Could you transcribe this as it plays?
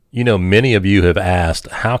You know, many of you have asked,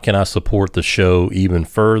 how can I support the show even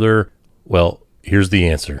further? Well, here's the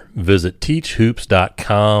answer. Visit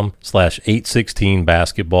teachhoops.com/816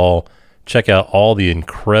 basketball. Check out all the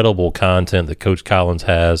incredible content that Coach Collins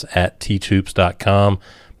has at teachhoops.com.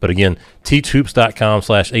 But again,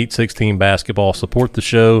 teachhoops.com/816 basketball. Support the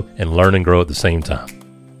show and learn and grow at the same time.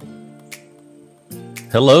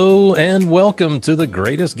 Hello and welcome to the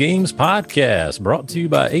Greatest Games Podcast, brought to you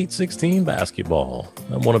by 816 Basketball.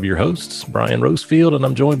 I'm one of your hosts, Brian Rosefield, and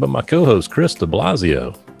I'm joined by my co-host, Chris de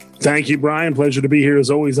Blasio. Thank you, Brian. Pleasure to be here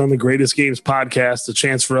as always on the Greatest Games Podcast, a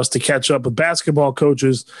chance for us to catch up with basketball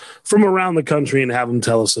coaches from around the country and have them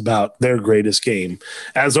tell us about their greatest game.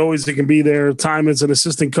 As always, it can be their time as an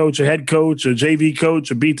assistant coach, a head coach, a JV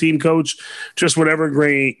coach, a B-team coach, just whatever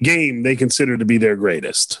great game they consider to be their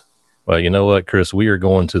greatest. Well, you know what, Chris? We are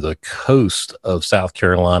going to the coast of South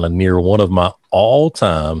Carolina near one of my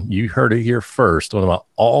all-time, you heard it here first, one of my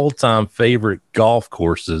all-time favorite golf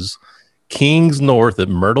courses, Kings North at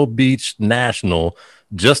Myrtle Beach National,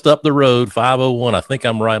 just up the road, 501. I think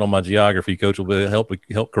I'm right on my geography. Coach will help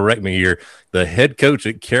correct me here. The head coach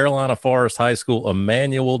at Carolina Forest High School,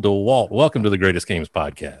 Emmanuel DeWalt. Welcome to the Greatest Games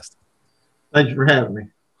Podcast. Thank you for having me.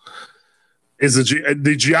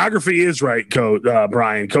 The geography is right, Coach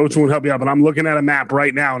Brian. Coach won't help you out, but I'm looking at a map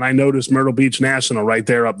right now, and I noticed Myrtle Beach National right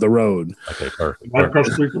there up the road. Okay, perfect. Right across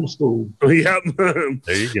the street from school. Yep.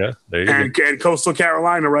 There you go. And Coastal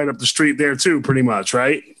Carolina right up the street there too, pretty much,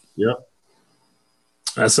 right? Yep.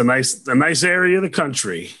 That's a nice area of the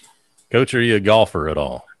country. Coach, are you a golfer at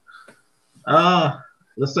all?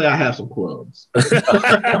 Let's say I have some clubs.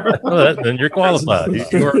 Well, then you're qualified.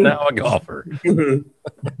 You are now a golfer.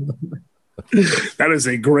 That is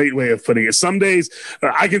a great way of putting it. Some days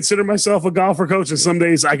I consider myself a golfer, Coach, and some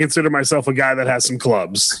days I consider myself a guy that has some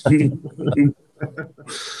clubs. It's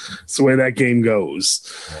the way that game goes.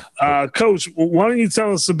 Coach, why don't you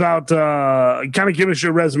tell us about kind of give us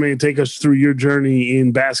your resume and take us through your journey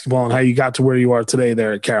in basketball and how you got to where you are today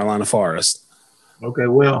there at Carolina Forest. Okay,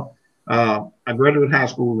 well, I graduated high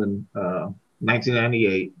school in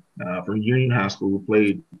 1998 from Union High School,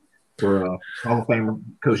 played for Hall of Famer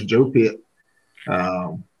Coach Joe Pitt. I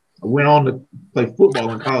went on to play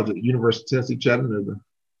football in college at the University of Tennessee, Chattanooga.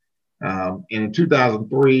 And in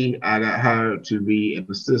 2003, I got hired to be an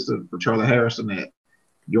assistant for Charlie Harrison at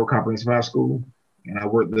York Comprehensive High School. And I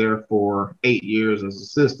worked there for 8 years as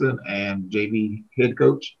assistant and JV head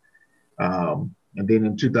coach. And then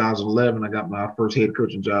in 2011, I got my first head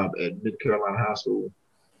coaching job at Mid Carolina High School.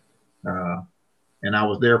 And I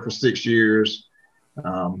was there for 6 years.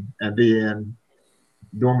 And then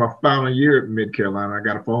during my final year at Mid Carolina, I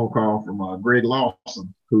got a phone call from Greg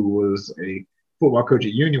Lawson, who was a football coach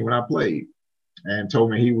at Union when I played, and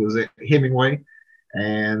told me he was at Hemingway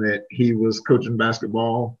and that he was coaching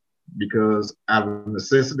basketball because out of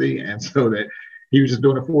necessity, and so that he was just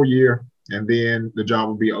doing a 4-year, and then the job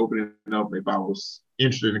would be opening up if I was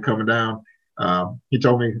interested in coming down. He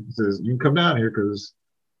told me, he says, you can come down here because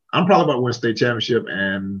I'm probably about to win a state championship,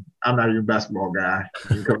 and I'm not even a basketball guy.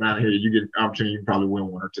 You can come down here, you get an opportunity, you can probably win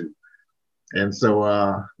one or two. And so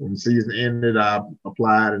when the season ended, I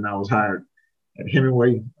applied and I was hired at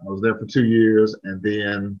Hemingway. I was there for 2 years, and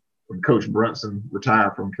then when Coach Brunson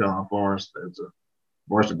retired from Carolina Forest as a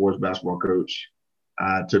varsity boys basketball coach,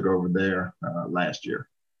 I took over there last year.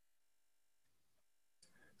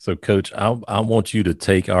 So, Coach, I want you to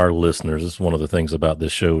take our listeners. This is one of the things about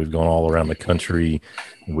this show. We've gone all around the country.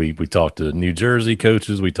 We talked to New Jersey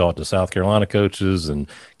coaches. We talked to South Carolina coaches and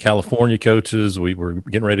California coaches. We're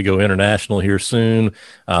getting ready to go international here soon.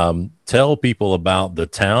 Tell people about the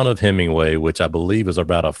town of Hemingway, which I believe is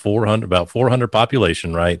about 400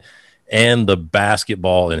 population, right? And the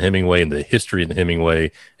basketball in Hemingway and the history in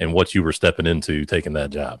Hemingway and what you were stepping into taking that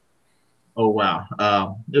job. Oh,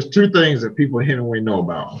 wow. There's two things that people in Hemingway know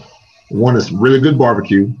about. One is really good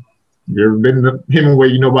barbecue. If you ever been to Hemingway,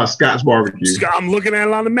 you know about Scott's Barbecue. I'm looking at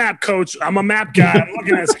it on the map, Coach. I'm a map guy. I'm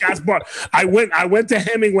looking at Scott's Bar. I went to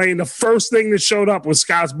Hemingway, and the first thing that showed up was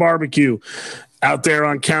Scott's Barbecue out there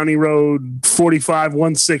on County Road 45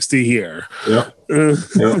 160 here. Yep.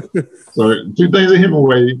 Yep. So two things at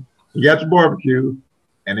Hemingway. You got your barbecue,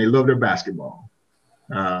 and they love their basketball.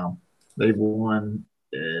 They've won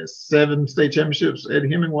 7 state championships at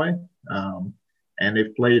Hemingway, and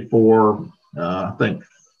they've played for I think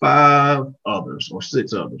 5 others or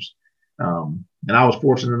 6 others, and I was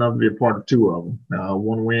fortunate enough to be a part of 2 of them.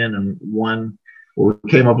 One win and one we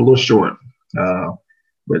came up a little short,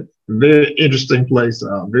 but very interesting place.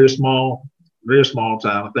 Very small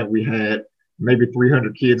town. I think we had maybe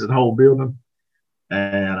 300 kids in the whole building,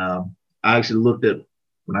 and I actually looked at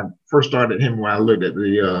when I first started him, when I looked at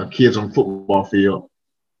the kids on the football field,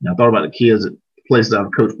 and I thought about the kids at places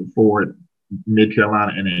I've coached before at Mid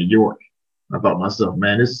Carolina and in York. I thought to myself,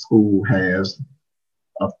 man, this school has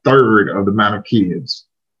a third of the amount of kids.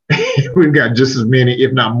 We've got just as many,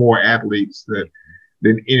 if not more, athletes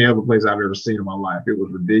than any other place I've ever seen in my life. It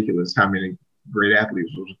was ridiculous how many great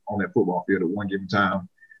athletes was on that football field at one given time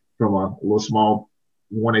from a little small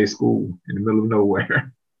 1A school in the middle of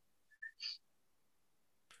nowhere.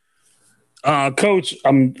 Coach,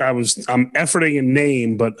 I'm efforting a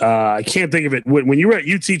name, but I can't think of it. When you were at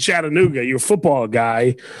UT Chattanooga, you're a football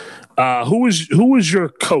guy. Who was your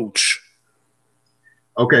coach?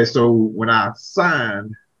 Okay, so when I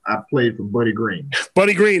signed, I played for Buddy Green.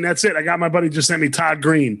 Buddy Green, that's it. I got my buddy just sent me Todd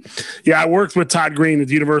Green. Yeah, I worked with Todd Green at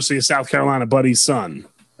the University of South Carolina, Buddy's son.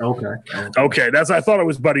 Okay. I thought it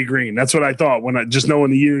was Buddy Green. That's what I thought when just knowing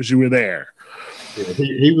the years you were there. Yeah,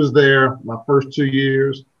 he was there my first 2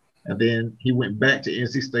 years, and then he went back to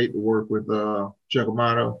NC State to work with Chuck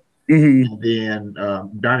Amato. Mm-hmm. And then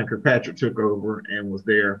Donnie Kirkpatrick took over and was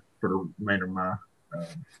there for the remainder of my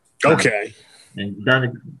time. Okay. And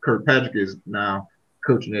Donnie Kirkpatrick is now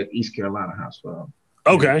coaching at East Carolina High School.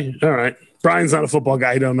 Okay. All right. Brian's not a football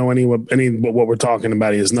guy. He don't know any what we're talking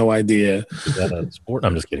about. He has no idea. Is that a sport?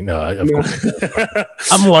 I'm just kidding. No, of course.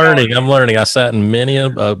 I'm learning. I sat in many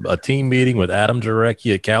a team meeting with Adam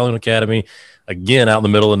Jarecki at Calhoun Academy, again, out in the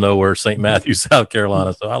middle of nowhere, St. Matthews, South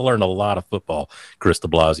Carolina. So I learned a lot of football. Chris de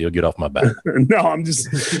Blasio, get off my back. No, I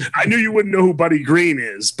knew you wouldn't know who Buddy Green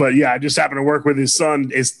is, but yeah, I just happened to work with his son.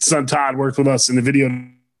 His son Todd worked with us in the video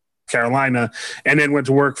Carolina, and then went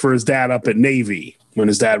to work for his dad up at Navy when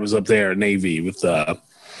his dad was up there at Navy with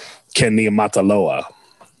Ken Niamataloa.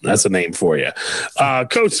 That's a name for you.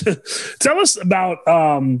 Coach, tell us about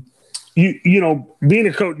you know, being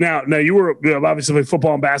a coach. Now you were obviously played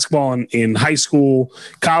football and basketball in high school.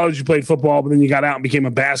 College, you played football, but then you got out and became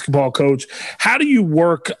a basketball coach. How do you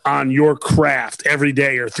work on your craft every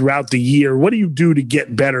day or throughout the year? What do you do to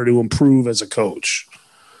get better, to improve as a coach?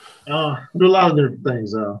 Do a lot of different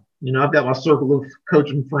things. You know, I've got my circle of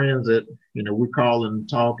coaching friends that, you know, we call and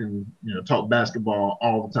talk basketball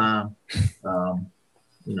all the time.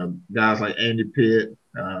 You know, guys like Andy Pitt.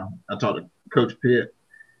 I talk to Coach Pitt.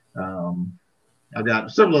 I've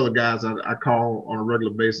got several other guys I call on a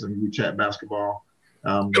regular basis and we chat basketball.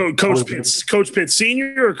 Coach Pitt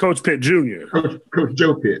Senior or Coach Pitt Junior? Coach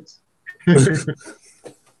Joe Pitts.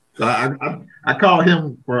 So I call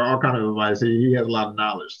him for all kind of advice. He has a lot of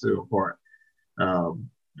knowledge to impart.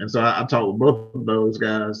 And so I talk with both of those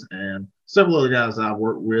guys and several other guys that I've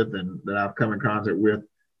worked with and that I've come in contact with.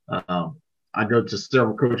 I go to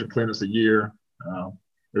several coaching clinics a year.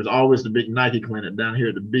 There's always the big Nike clinic down here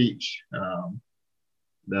at the beach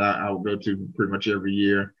that I will go to pretty much every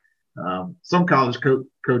year. Some college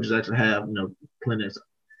coaches actually have, you know, clinics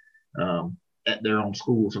at their own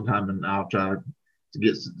school sometime, and I'll try to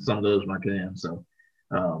get some of those when I can. So,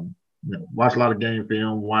 you know, watch a lot of game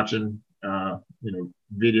film, watching, you know,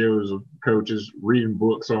 videos of coaches, reading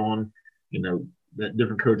books on, you know, that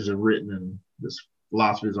different coaches have written and this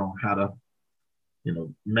philosophies on how to, you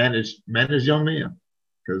know, manage young men.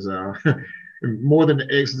 Because more than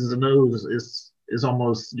the X's and O's, it's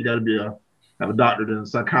almost, you got to have a doctorate in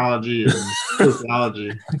psychology and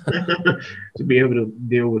sociology to be able to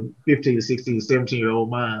deal with 15, 16, 17-year-old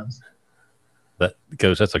minds.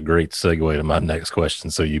 Coach, that's a great segue to my next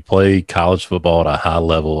question. So you play college football at a high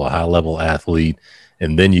level athlete,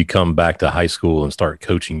 and then you come back to high school and start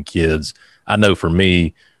coaching kids. I know for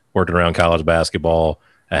me, working around college basketball,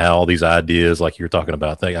 I had all these ideas like you're talking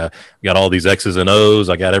about. I got all these X's and O's.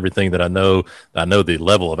 I got everything that I know. I know the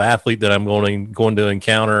level of athlete that I'm going to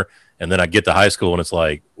encounter. And then I get to high school and it's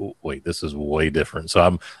like, wait, this is way different.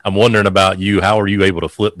 So I'm wondering about you. How are you able to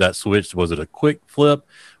flip that switch? Was it a quick flip,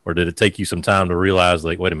 or did it take you some time to realize,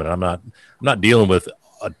 like, wait a minute, I'm not dealing with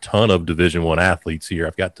a ton of Division I athletes here.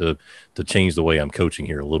 I've got to change the way I'm coaching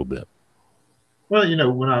here a little bit. Well, you know,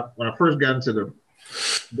 when I first got into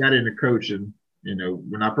coaching, you know,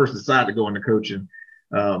 when I first decided to go into coaching,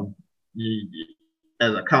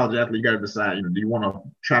 as a college athlete, you got to decide, you know, do you want to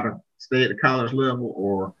try to stay at the college level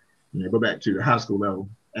or, you know, go back to the high school level?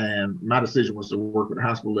 And my decision was to work with the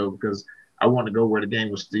high school level because I wanted to go where the game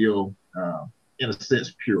was still, in a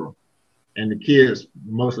sense, pure. And the kids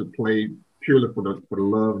mostly played purely for the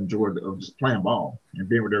love and joy of just playing ball and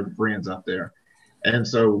being with their friends out there. And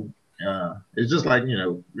so it's just like, you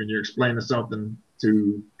know, when you're explaining something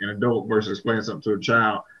to an adult versus explaining something to a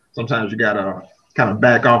child, sometimes you got to kind of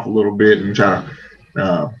back off a little bit and try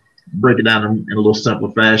to break it down in a little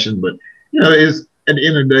simpler fashion. But, you know, it's at the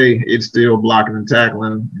end of the day, it's still blocking and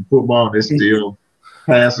tackling. In football, it's still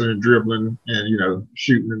passing and dribbling and,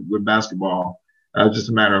 shooting with basketball. Just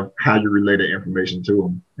a matter of how you relay that information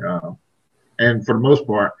to them. And for the most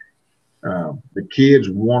part, the kids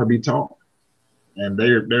want to be taught, and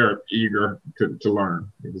they're eager to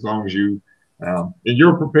learn. As long as and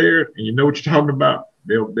you're prepared and you know what you're talking about,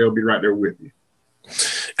 they'll be right there with you.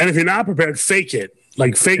 And if you're not prepared, fake it.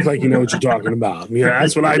 Fake like you know what you're talking about.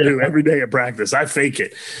 That's what I do every day at practice. I fake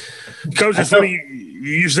it. Coach, it's funny.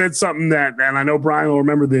 You said something that, and I know Brian will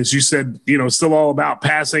remember this. You said, it's still all about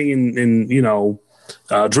passing and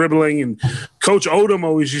dribbling. And Coach Odom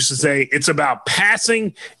always used to say, it's about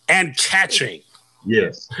passing and catching.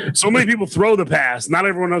 Yes. So many people throw the pass. Not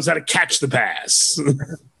everyone knows how to catch the pass.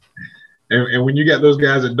 And when you got those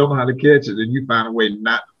guys that don't know how to catch it, then you find a way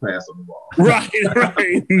not to pass on the ball. Right.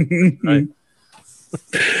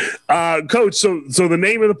 Coach, so the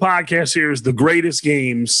name of the podcast here is The Greatest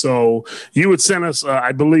Games. So you would send us,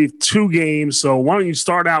 I believe, 2 games. So why don't you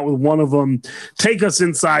start out with one of them? Take us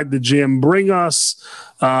inside the gym. Bring us,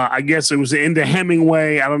 I guess it was into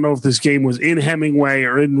Hemingway. I don't know if this game was in Hemingway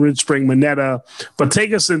or in Ridge Spring Minetta, but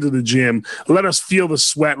take us into the gym. Let us feel the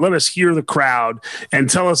sweat. Let us hear the crowd, and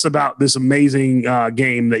tell us about this amazing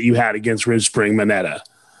game that you had against Ridge Spring Minetta.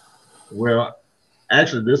 Well,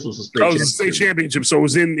 actually, this was a state championship. So it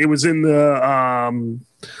was in the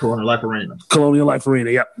Colonial Life Arena. Colonial Life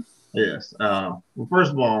Arena, yep. Yes. Well,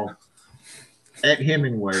 first of all, at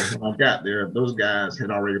Hemingway, when I got there, those guys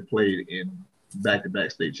had already played in back-to-back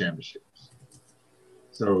state championships.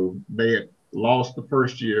 So they had lost the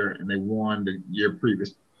first year and they won the year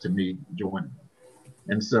previous to me joining them.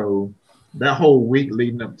 And so that whole week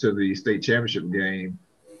leading up to the state championship game,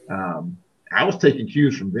 I was taking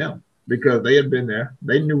cues from them, because they had been there.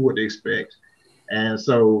 They knew what to expect. And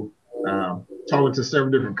so talking to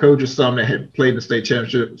several different coaches, some that had played the state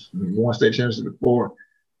championships, won state championships before,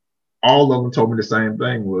 all of them told me the same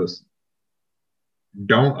thing was,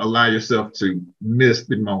 don't allow yourself to miss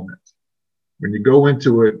the moment. When you go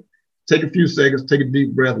into it, take a few seconds, take a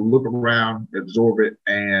deep breath, look around, absorb it,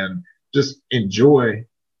 and just enjoy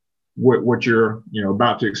what you're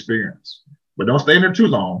about to experience. But don't stay in there too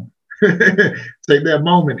long. Take that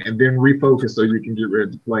moment and then refocus so you can get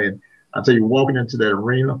ready to play. And I'll tell you, walking into that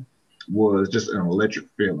arena was just an electric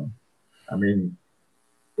feeling. I mean,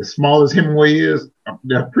 as small as Hemingway is,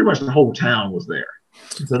 pretty much the whole town was there.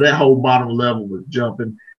 So that whole bottom level was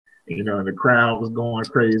jumping, and the crowd was going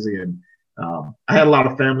crazy. And I had a lot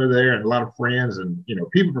of family there and a lot of friends, and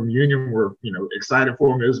people from Union were excited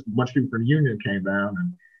for me. There's a bunch of people from Union came down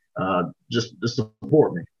and just to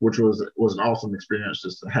support me, which was an awesome experience,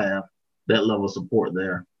 just to have that level of support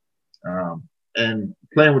there. And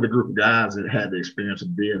playing with a group of guys that had the experience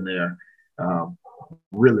of being there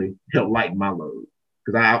really helped lighten my load,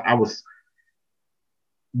 because I was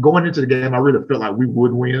going into the game, I really felt like we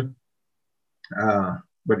would win.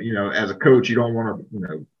 But as a coach, you don't want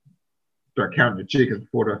to start counting the chickens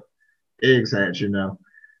before the eggs hatch. And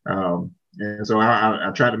so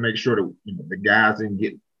I tried to make sure that the guys didn't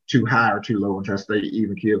get too high or too low, and try to stay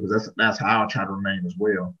even keel, because that's how I try to remain as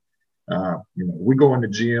well. We go in the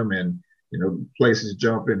gym and the place is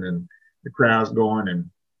jumping and the crowd's going, and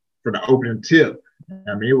for the opening tip,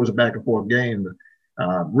 I mean, it was a back and forth game.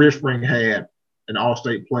 Ridge Spring had an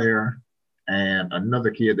all-state player and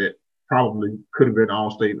another kid that probably could have been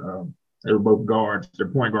all-state. They were both guards. Their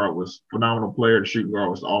point guard was a phenomenal player. The shooting guard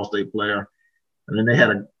was the all-state player. And then they had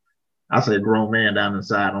a grown man down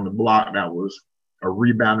inside on the block that was a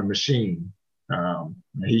rebounding machine.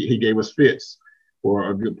 He gave us fits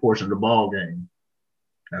for a good portion of the ball game.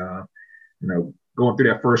 Going through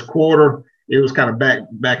that first quarter, it was kind of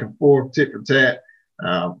back and forth, tit for tat.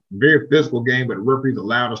 Very physical game, but the referees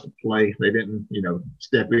allowed us to play. They didn't,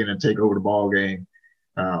 step in and take over the ball game,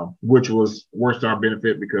 which works to our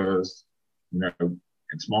benefit, because, in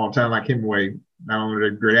small town like Hemingway, not only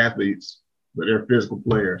are they great athletes, but they're physical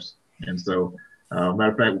players. And so,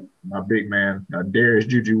 matter of fact, my big man, Darius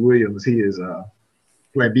Juju Williams, he is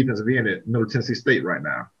playing defensive end at Middle Tennessee State right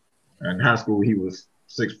now. In high school, he was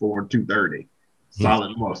 6'4", 230,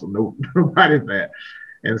 solid muscle, nobody fat.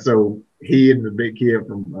 And so he and the big kid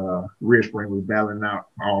from Ridge Spring was battling out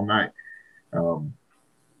all night.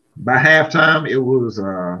 By halftime, it was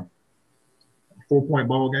a 4-point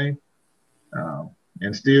ball game,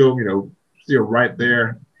 and still right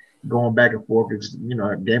there, going back and forth. It's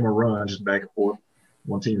a game of runs, just back and forth.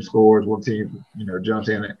 One team scores, one team jumps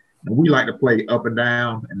in it, and we like to play up and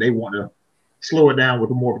down, and they want to slow it down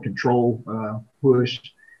with a more of a control push.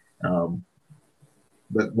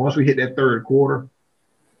 But once we hit that third quarter,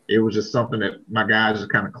 it was just something that my guys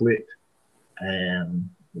just kind of clicked, and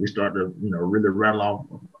we started to really rattle off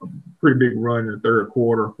pretty big run in the third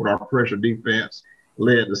quarter with our pressure defense,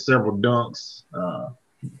 led to several dunks.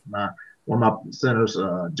 One of my centers,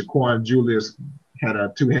 Jaquan Julius, had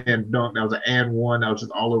a two-hand dunk. That was an and one. That was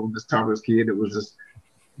just all over this top of this kid. It was just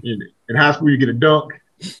in high school you get a dunk,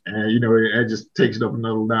 and it just takes it up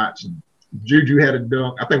another notch. And Juju had a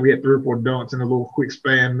dunk. I think we had 3 or 4 dunks in a little quick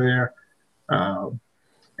span there.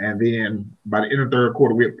 And then by the end of the third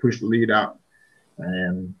quarter, we had pushed the lead out.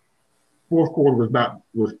 And fourth quarter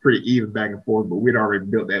was pretty even back and forth, but we'd already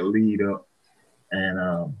built that lead up. And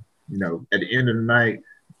at the end of the night,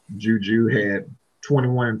 Juju had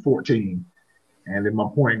 21 and 14. And then my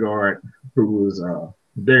point guard, who was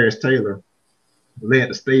Darius Taylor, led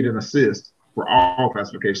the state in assists for all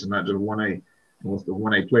classifications, not just 1A. And was the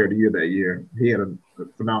 1A player of the year that year. He had a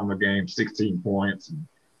phenomenal game, 16 points, and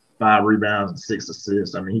 5 rebounds and 6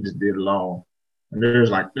 assists. I mean, he just did it all. And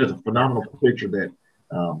there's a phenomenal picture that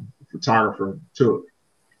the photographer took.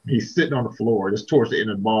 He's sitting on the floor just towards the end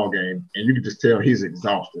of the ball game, and you can just tell he's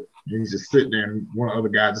exhausted. And he's just sitting there, and one other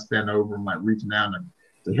guy just standing over him, like reaching down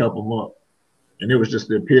to help him up. And it was just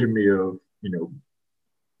the epitome of,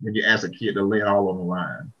 when you ask a kid to lay it all on the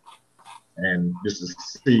line, and just to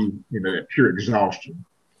see, that pure exhaustion.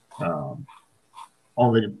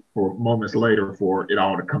 Only for moments later for it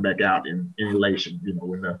all to come back out in elation,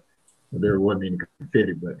 when there wasn't any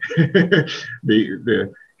confetti, but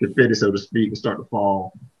the confetti, so to speak, would start to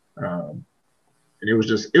fall. And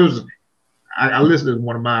I listened to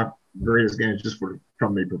one of my greatest games just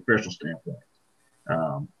from a professional standpoint.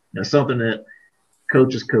 That's something that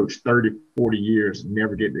coaches coach 30, 40 years and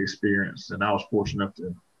never get to experience. And I was fortunate enough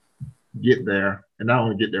to get there, and not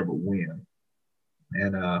only get there, but win.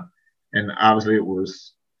 And obviously it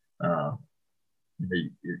was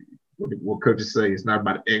what coaches say, it's not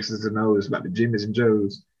about the X's and O's, it's about the Jimmys and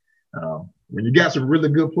Joes. When you got some really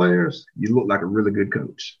good players, you look like a really good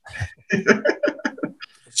coach.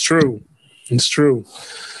 It's true. It's true.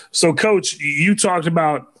 So, Coach, you talked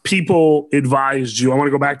about people advised you. I want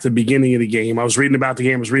to go back to the beginning of the game. I was reading about the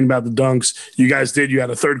game. I was reading about the dunks. You guys did. You had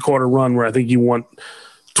a third quarter run where I think you won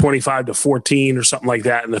 25-14 or something like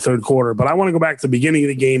that in the third quarter. But I want to go back to the beginning of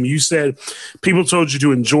the game. You said people told you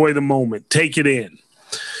to enjoy the moment, take it in.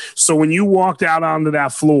 So when you walked out onto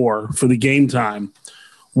that floor for the game time,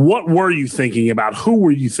 what were you thinking about? Who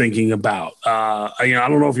were you thinking about? I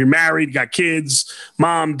don't know if you're married, got kids,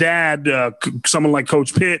 mom, dad, someone like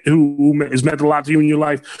Coach Pitt, who has meant a lot to you in your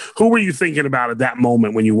life. Who were you thinking about at that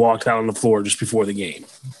moment when you walked out on the floor just before the game?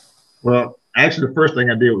 Well, actually, the first thing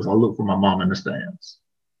I did was I looked for my mom in the stands.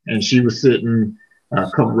 And she was sitting a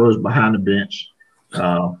couple rows behind the bench.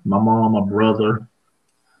 My mom, my brother,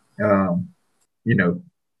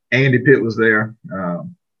 Andy Pitt was there.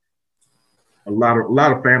 A lot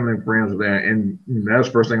of family and friends were there, and that's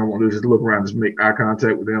the first thing I want to do is just look around, just make eye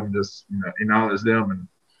contact with them, just acknowledge them,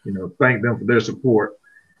 and thank them for their support.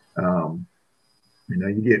 You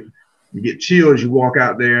get chills. You walk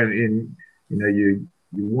out there, and you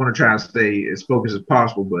want to try to stay as focused as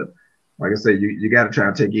possible, but like I said, you got to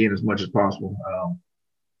try to take in as much as possible.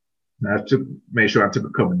 Made sure I took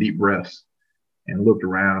a couple of deep breaths and looked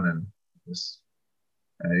around and just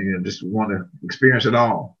want to experience it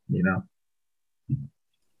all.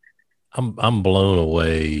 I'm blown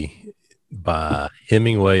away by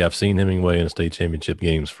Hemingway. I've seen Hemingway in state championship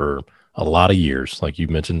games for a lot of years, like you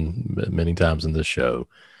mentioned many times in this show.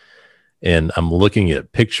 And I'm looking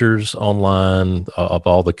at pictures online of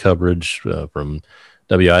all the coverage from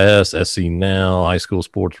WIS, SC Now, High School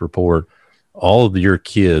Sports Report. All of your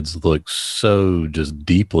kids look so just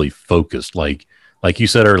deeply focused. Like you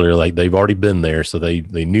said earlier, like they've already been there, so they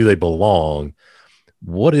knew they belong.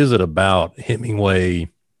 What is it about Hemingway?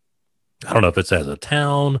 I don't know if it's as a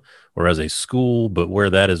town or as a school, but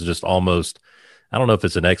where that is just almost, I don't know if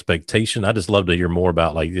it's an expectation. I just love to hear more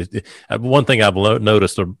about one thing I've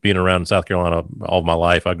noticed being around South Carolina all my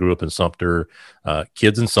life. I grew up in Sumter.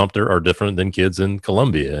 Kids in Sumter are different than kids in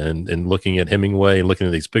Columbia, and looking at Hemingway and looking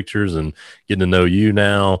at these pictures and getting to know you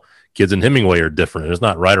now, kids in Hemingway are different. It's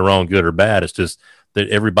not right or wrong, good or bad. It's just that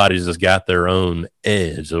everybody's just got their own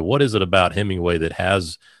edge. So what is it about Hemingway that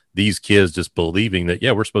has these kids just believing that,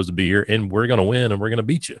 yeah, we're supposed to be here and we're going to win and we're going to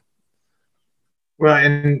beat you? Well,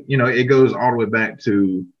 and, it goes all the way back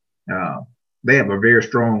to they have a very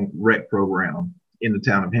strong rec program in the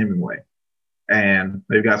town of Hemingway. And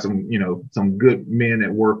they've got some good men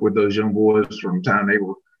that work with those young boys from the time they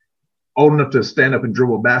were old enough to stand up and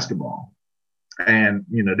dribble a basketball. And,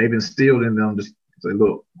 they've instilled in them just say,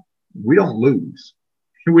 look, we don't lose.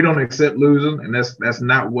 We don't accept losing, and that's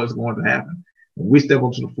not what's going to happen. When we step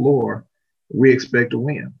onto the floor, we expect to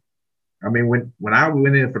win. I mean, when I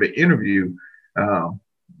went in for the interview,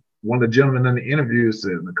 one of the gentlemen in the interview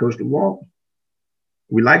said, Coach DeWalt,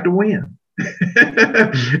 we like to win.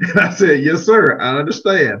 And I said, yes, sir, I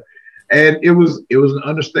understand. And it was an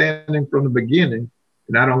understanding from the beginning,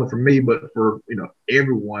 not only for me, but for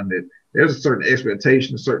everyone, that there's a certain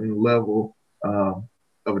expectation, a certain level of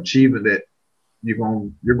achievement that you're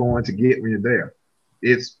going to get when you're there.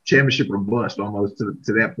 It's championship or bust almost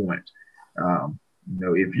to that point.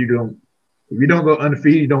 If you don't go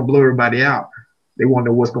undefeated, you don't blow everybody out. They want to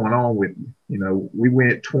know what's going on with you. We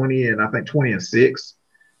went 20-6,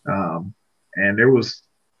 and there was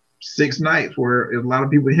 6 nights where a lot of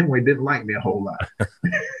people in Hemingway didn't like me a whole lot.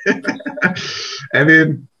 And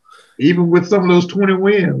then even with some of those 20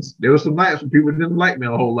 wins, there were some nights when people didn't like me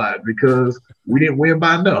a whole lot because we didn't win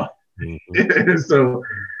by enough. Mm-hmm. So,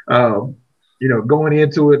 going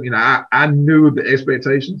into it, I knew the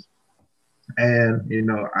expectations,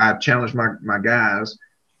 and I challenged my guys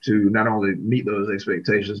to not only meet those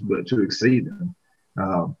expectations but to exceed them.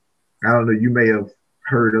 I don't know, you may have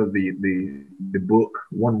heard of the book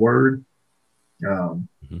One Word,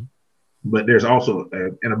 but there's also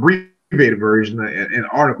an abbreviated version, an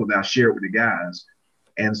article that I shared with the guys,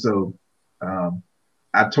 and so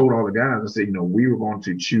I told all the guys, I said, we were going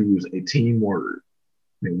to choose a team word.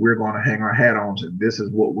 And we're going to hang our hat on to this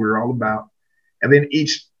is what we're all about. And then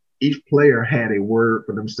each player had a word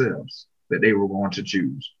for themselves that they were going to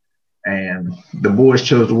choose. And the boys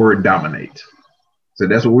chose the word dominate. So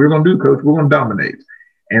that's what we're going to do, Coach. We're going to dominate.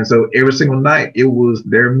 And so every single night, it was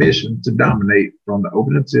their mission to dominate from the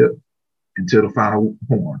opening tip until the final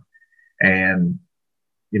horn. And,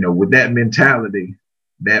 with that mentality,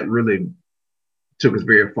 that really took us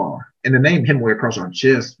very far. And the name Hemingway across our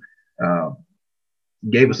chest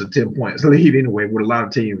gave us a 10 points lead anyway with a lot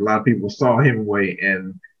of teams. A lot of people saw Hemingway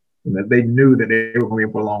and they knew that they were going to be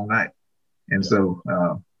in for a long night. And so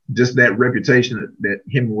just that reputation that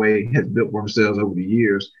Hemingway has built for themselves over the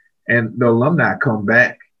years, and the alumni come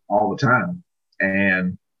back all the time,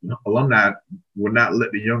 and alumni will not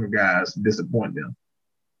let the younger guys disappoint them.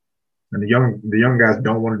 And the young guys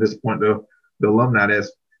don't want to disappoint the alumni.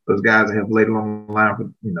 That's those guys that have laid along the line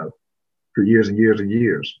for years and years and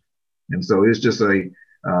years. And so it's just the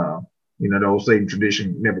old saying,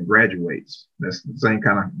 tradition never graduates. That's the same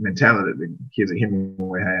kind of mentality that the kids at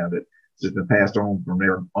Hemingway have, that's just been passed on from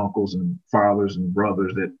their uncles and fathers and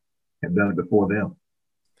brothers that have done it before them.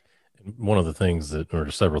 One of the things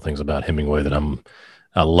or several things about Hemingway that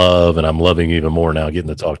I love, and I'm loving even more now getting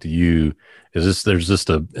to talk to you, is there's just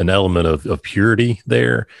an element of purity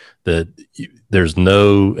there that there's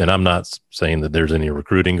no, and I'm not saying that there's any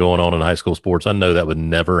recruiting going on in high school sports. I know that would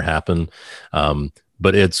never happen.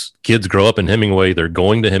 But it's kids grow up in Hemingway. They're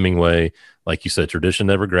going to Hemingway. Like you said, tradition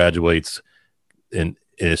never graduates. And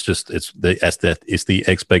it's the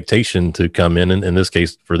expectation to come in this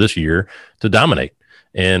case for this year, to dominate.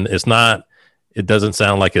 And it doesn't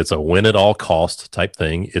sound like it's a win at all cost type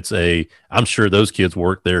thing. I'm sure those kids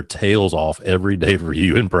work their tails off every day for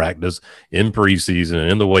you in practice, in preseason,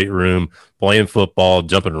 in the weight room, playing football,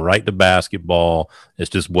 jumping right to basketball. It's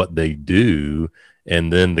just what they do.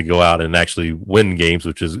 And then to go out and actually win games,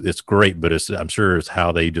 it's great, but I'm sure it's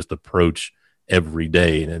how they just approach every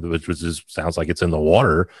day, and which just sounds like it's in the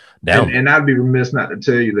water down. And I'd be remiss not to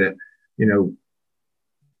tell you that,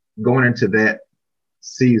 going into that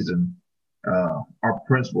season, our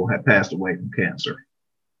principal had passed away from cancer.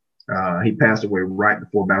 He passed away right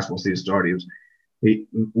before basketball season started.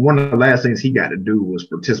 One of the last things he got to do was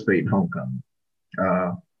participate in homecoming.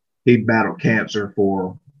 He battled cancer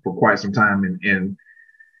for quite some time, and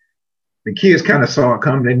the kids kind of saw it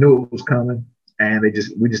coming. They knew it was coming, and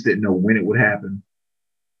we just didn't know when it would happen.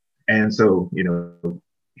 And so,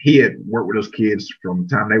 he had worked with those kids from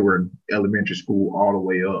the time they were in elementary school all the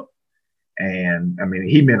way up. And I mean,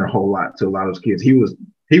 he meant a whole lot to a lot of those kids. He was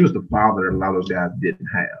the father that a lot of those guys didn't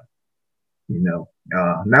have.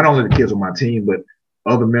 Not only the kids on my team, but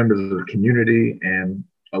other members of the community and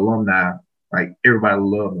alumni. Like, everybody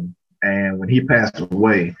loved him. And when he passed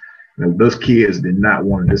away, those kids did not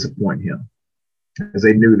want to disappoint him, because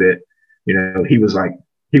they knew that, he was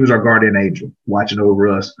our guardian angel, watching over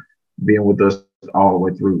us, being with us all the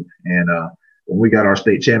way through. And when we got our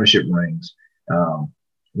state championship rings,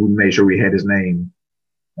 we made sure we had his name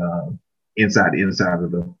inside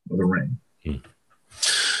of the ring.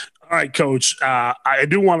 All right, Coach. I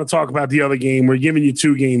do want to talk about the other game. We're giving you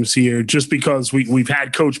 2 games here just because we've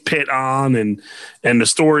had Coach Pitt on, and the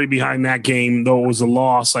story behind that game, though it was a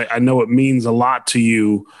loss, I know it means a lot to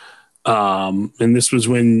you. And this was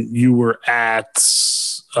when you were at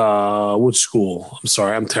which school? I'm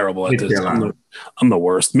sorry, I'm terrible at this. Mid-Carolina. I'm the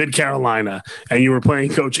worst. Mid-Carolina, and you were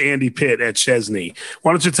playing Coach Andy Pitt at Chesney.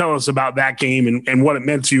 Why don't you tell us about that game and what it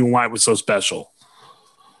meant to you and why it was so special?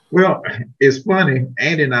 Well, it's funny.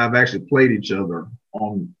 Andy and I have actually played each other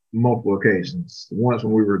on multiple occasions. Once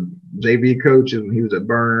when we were JV coaches when he was at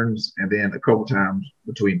Burns, and then a couple times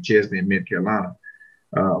between Chesney and Mid-Carolina.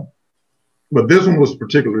 But this one was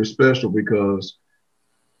particularly special because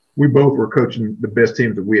we both were coaching the best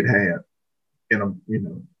teams that we had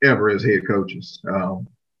ever as head coaches.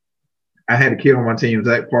 I had a kid on my team,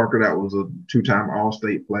 Zach Parker, that was a two-time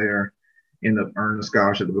All-State player, ended up earning a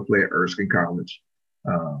scholarship to go play at Erskine College.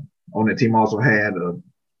 On that team also had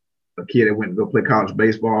a kid that went to go play college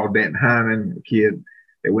baseball, Danton Hyman, a kid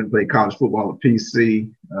that went to play college football at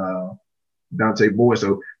PC, Dante Boyd.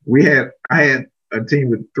 So I had a team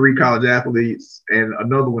with 3 college athletes and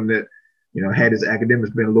another one that, had his academics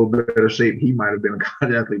been a little bit better shape, he might have been a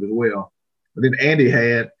college athlete as well. But then Andy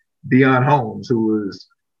had Deion Holmes, who was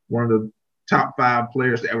one of the top 5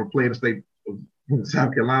 players to ever play in the state of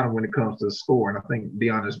South Carolina when it comes to scoring. I think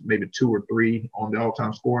Deion is maybe 2 or 3 on the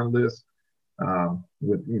all-time scoring list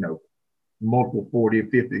with, multiple 40,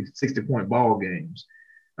 50, 60-point ball games.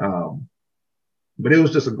 But it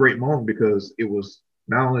was just a great moment because it was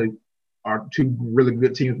not only our 2 really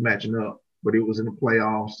good teams matching up, but it was in the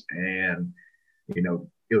playoffs, and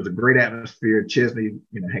it was a great atmosphere. Chesney,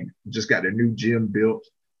 had just got their new gym built,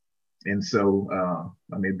 and so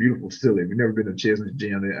beautiful facility. If you've never been to Chesney's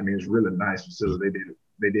gym, it's really nice facility.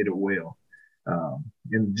 They did it well, and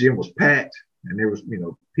the gym was packed, and there was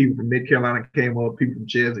people from Mid-Carolina came up, people from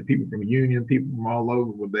Chesney, people from Union, people from all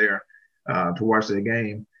over were there to watch their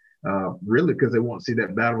game. Really, because they want to see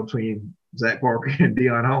that battle between Zach Parker and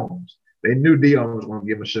Deion Holmes. They knew Deion was going to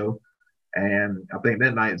give them a show. And I think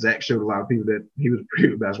that night, Zach showed a lot of people that he was a pretty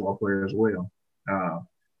good basketball player as well.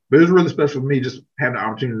 But it was really special for me just having the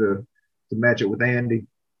opportunity to match it with Andy.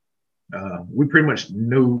 We pretty much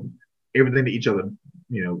knew everything that each other,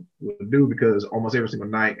 would do because almost every single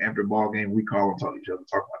night after a ball game, we call and talk to each other,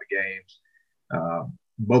 talk about the games.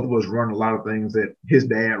 Both of us run a lot of things that his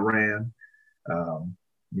dad ran.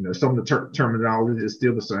 Some of the terminology is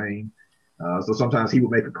still the same. So sometimes he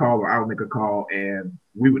would make a call or I would make a call and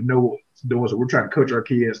we would know what to do. So we're trying to coach our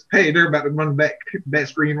kids. Hey, they're about to run back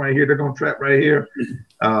screen right here. They're going to trap right here.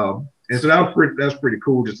 And so that's pretty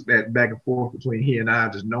cool. Just that back and forth between he and I,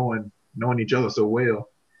 just knowing each other so well.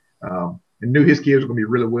 And knew his kids were going to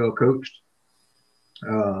be really well coached.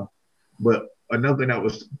 But another thing that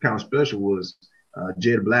was kind of special was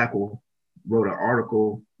Jed Blackwell wrote an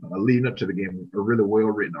article leading up to the game, a really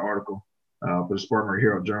well-written article. For the Spartanburg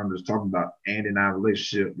Herald Journal, just talking about Andy and our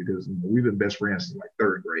relationship because we've been best friends since like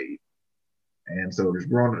 3rd grade. And so just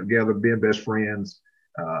growing up together, being best friends,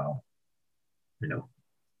 I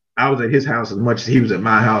was at his house as much as he was at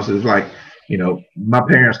my house. It was like, my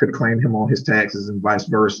parents could claim him on his taxes and vice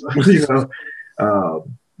versa, because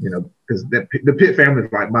the Pitt family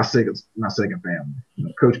is like my second family.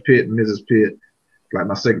 Coach Pitt and Mrs. Pitt, like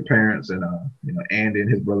my second parents, and Andy and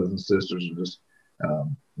his brothers and sisters are just,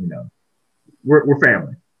 we're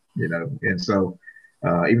family, and so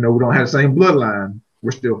even though we don't have the same bloodline,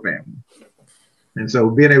 we're still family. And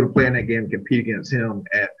so being able to play in that game and compete against him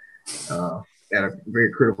at a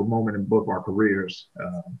very critical moment in both our careers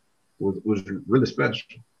was really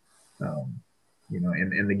special.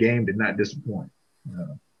 And the game did not disappoint.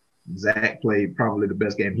 Zach played probably the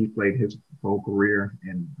best game he's played his whole career,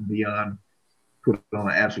 and Deion put on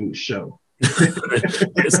an absolute show.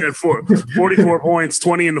 It's at 44 points,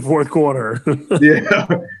 20 in the 4th quarter.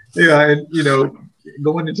 yeah, and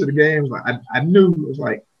going into the games, I knew it was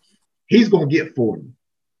like he's gonna get 40.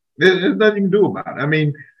 There's nothing you can do about it. I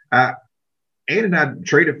mean, Andy and I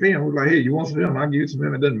traded film. We're like, hey, you want some film? I'll give you some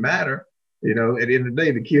film. It doesn't matter. At the end of the day,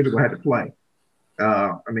 the kids are gonna have to play.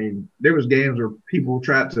 There was games where people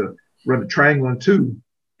tried to run the triangle on 2,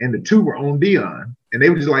 and the 2 were on Deion. And they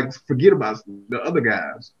would just like forget about the other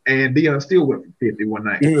guys. And Deion still went for 50 one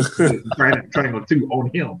night, trying on 2 on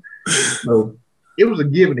him. So it was a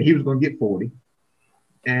given that he was going to get 40.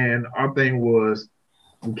 And our thing was,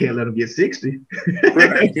 we can't let him get 60.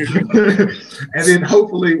 Right. And then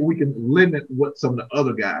hopefully we can limit what some of the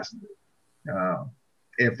other guys do.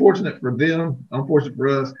 And fortunate for them, unfortunate for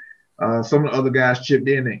us, some of the other guys chipped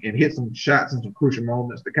in and hit some shots in some crucial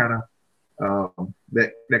moments that kind of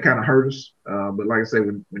that kind of hurt us. But like I say,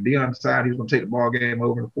 when Deion decided he was going to take the ball game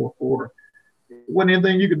over in the 4th quarter, it wasn't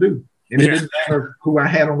anything you could do. And it didn't matter who I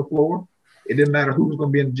had on the floor. It didn't matter who was going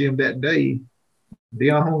to be in the gym that day.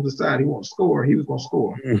 Deion Holmes decided he wanted to score. He was going to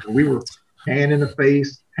score. And we were hand in the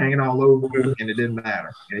face, hanging all over him, and it didn't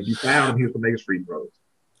matter. And if you fouled him, he was going to make his free throws.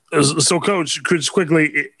 So, Coach, just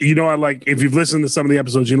quickly, I like, if you've listened to some of the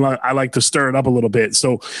episodes, I like to stir it up a little bit.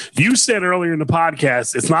 So you said earlier in the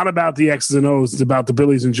podcast, it's not about the X's and O's, it's about the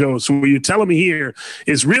Billies and Joes. So what you're telling me here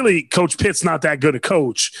is really Coach Pitt's not that good a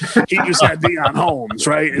coach. He just had Deion Holmes,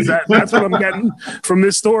 right? That's what I'm getting from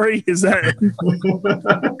this story? Is that?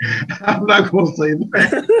 I'm not going to say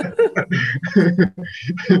that.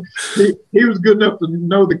 he was good enough to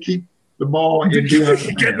know to keep the ball and get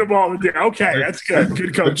the ball in there. Okay, that's good.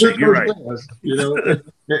 Good coaching. You're right.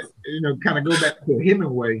 Kind of go back to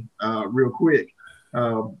Hemingway real quick.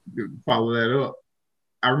 Follow that up.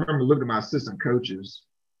 I remember looking at my assistant coaches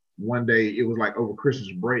one day. It was like over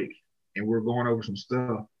Christmas break, and we were going over some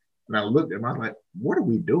stuff. And I looked at him. I was like, "What are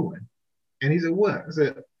we doing?" And he said, "What?" I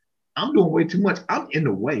said, "I'm doing way too much. I'm in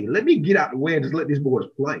the way. Let me get out the way and just let these boys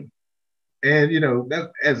play." And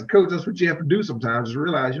that as a coach, that's what you have to do sometimes. Is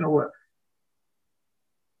realize, you know what.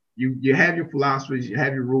 You have your philosophies, you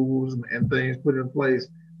have your rules and things put in place,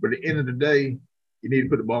 but at the end of the day, you need to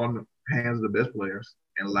put the ball in the hands of the best players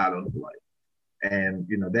and allow them to play. And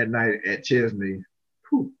that night at Chesney,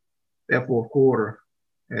 that fourth quarter,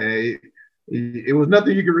 it was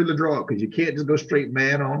nothing you could really draw up because you can't just go straight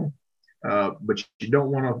man on them. But you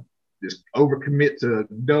don't want to just overcommit to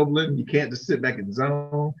doubling. You can't just sit back in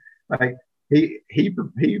zone. Like he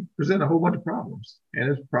presented a whole bunch of problems,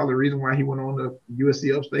 and it's probably the reason why he went on to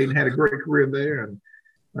USC Upstate and had a great career there. And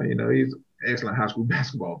he's an excellent high school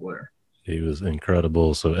basketball player. He was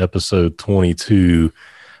incredible. So episode 22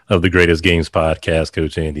 of the Greatest Games podcast,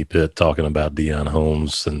 Coach Andy Pitt talking about Deion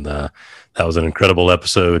Holmes, and that was an incredible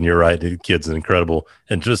episode. And you're right, the kid's incredible,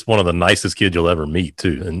 and just one of the nicest kids you'll ever meet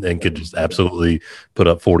too, and could just absolutely put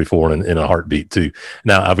up 44 in a heartbeat too.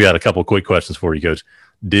 Now I've got a couple of quick questions for you, Coach.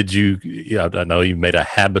 Did you? I know you made a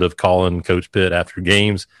habit of calling Coach Pitt after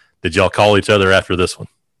games. Did y'all call each other after this one?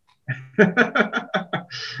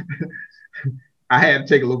 I had to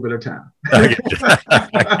take a little bit of time. I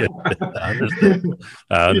understand.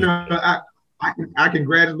 I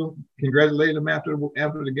congratulate him after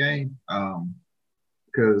the game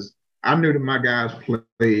because I knew that my guys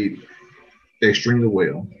played extremely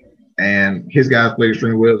well, and his guys played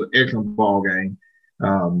extremely well. It was an excellent ball game.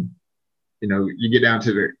 You get down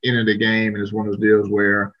to the end of the game, and it's one of those deals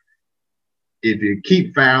where if you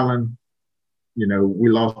keep fouling, we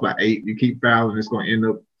lost by 8. You keep fouling, it's going to end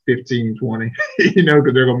up 15, 20, because they're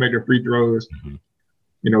going to make their free throws.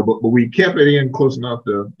 Mm-hmm. But we kept it in close enough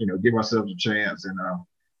to, give ourselves a chance. And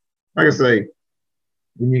like I say,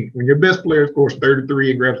 when your best player scores 33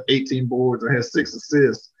 and grabs 18 boards and has 6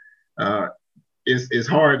 assists, it's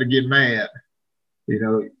hard to get mad.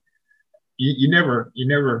 You never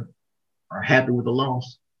are happy with the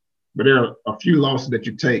loss, but there are a few losses that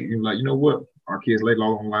you take. You're like, you know what? Our kids laid it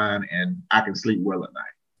all on the line, and I can sleep well at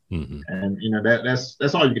night. Mm-hmm. And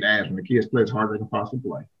that's all you can ask when the kids play as hard as they can possibly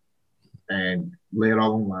play, and lay it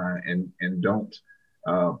all on the line, and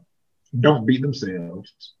don't beat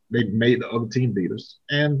themselves. They made the other team beat us,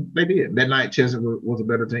 and they did. That night, Chesney was a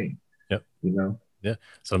better team. Yep. Yeah.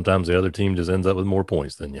 Sometimes the other team just ends up with more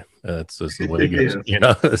points than you. That's just the way it goes.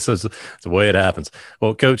 It's the way it happens.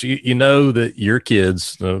 Well, Coach, you know that your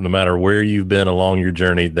kids, no matter where you've been along your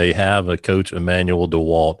journey, they have a Coach Emmanuel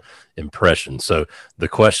DeWalt impression. So the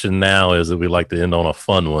question now is that we like to end on a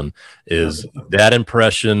fun one. Is that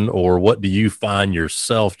impression, or what do you find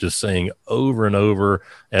yourself just saying over and over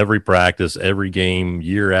every practice, every game,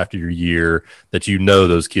 year after year, that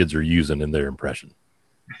those kids are using in their impression?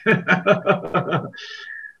 I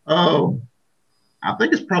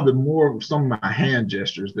think it's probably more of some of my hand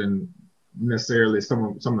gestures than necessarily some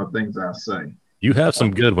of the things I say. You have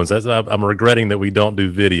some good ones. I'm regretting that we don't do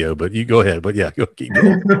video, but you go ahead. But yeah, keep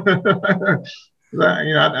going.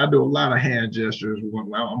 I do a lot of hand gestures.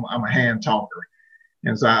 I'm a hand talker,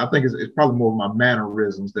 and so I think it's probably more of my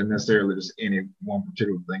mannerisms than necessarily just any one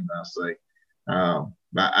particular thing that I say.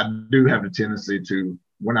 But I do have the tendency to,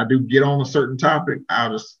 when I do get on a certain topic,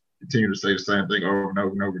 I'll just continue to say the same thing over and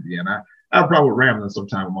over and over again. I'm probably rambling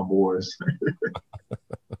sometimes with my boys.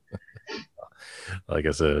 Like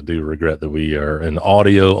I said, I do regret that we are an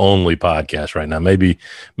audio only podcast right now. Maybe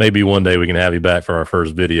one day we can have you back for our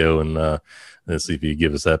first video, and let's see if you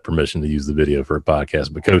give us that permission to use the video for a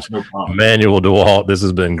podcast. But Coach Emmanuel DeWalt, this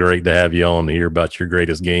has been great to have you on to hear about your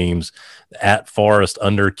greatest games at Forest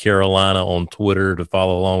under Carolina on Twitter to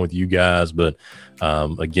follow along with you guys. But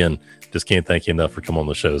again, just can't thank you enough for coming on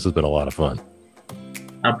the show. This has been a lot of fun.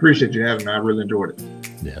 I appreciate you having me. I really enjoyed it.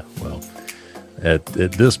 Yeah, well, at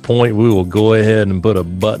this point, we will go ahead and put a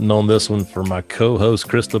button on this one for my co-host,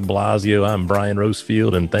 Krista Blasio. I'm Brian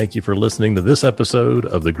Rosefield, and thank you for listening to this episode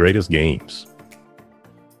of The Greatest Games.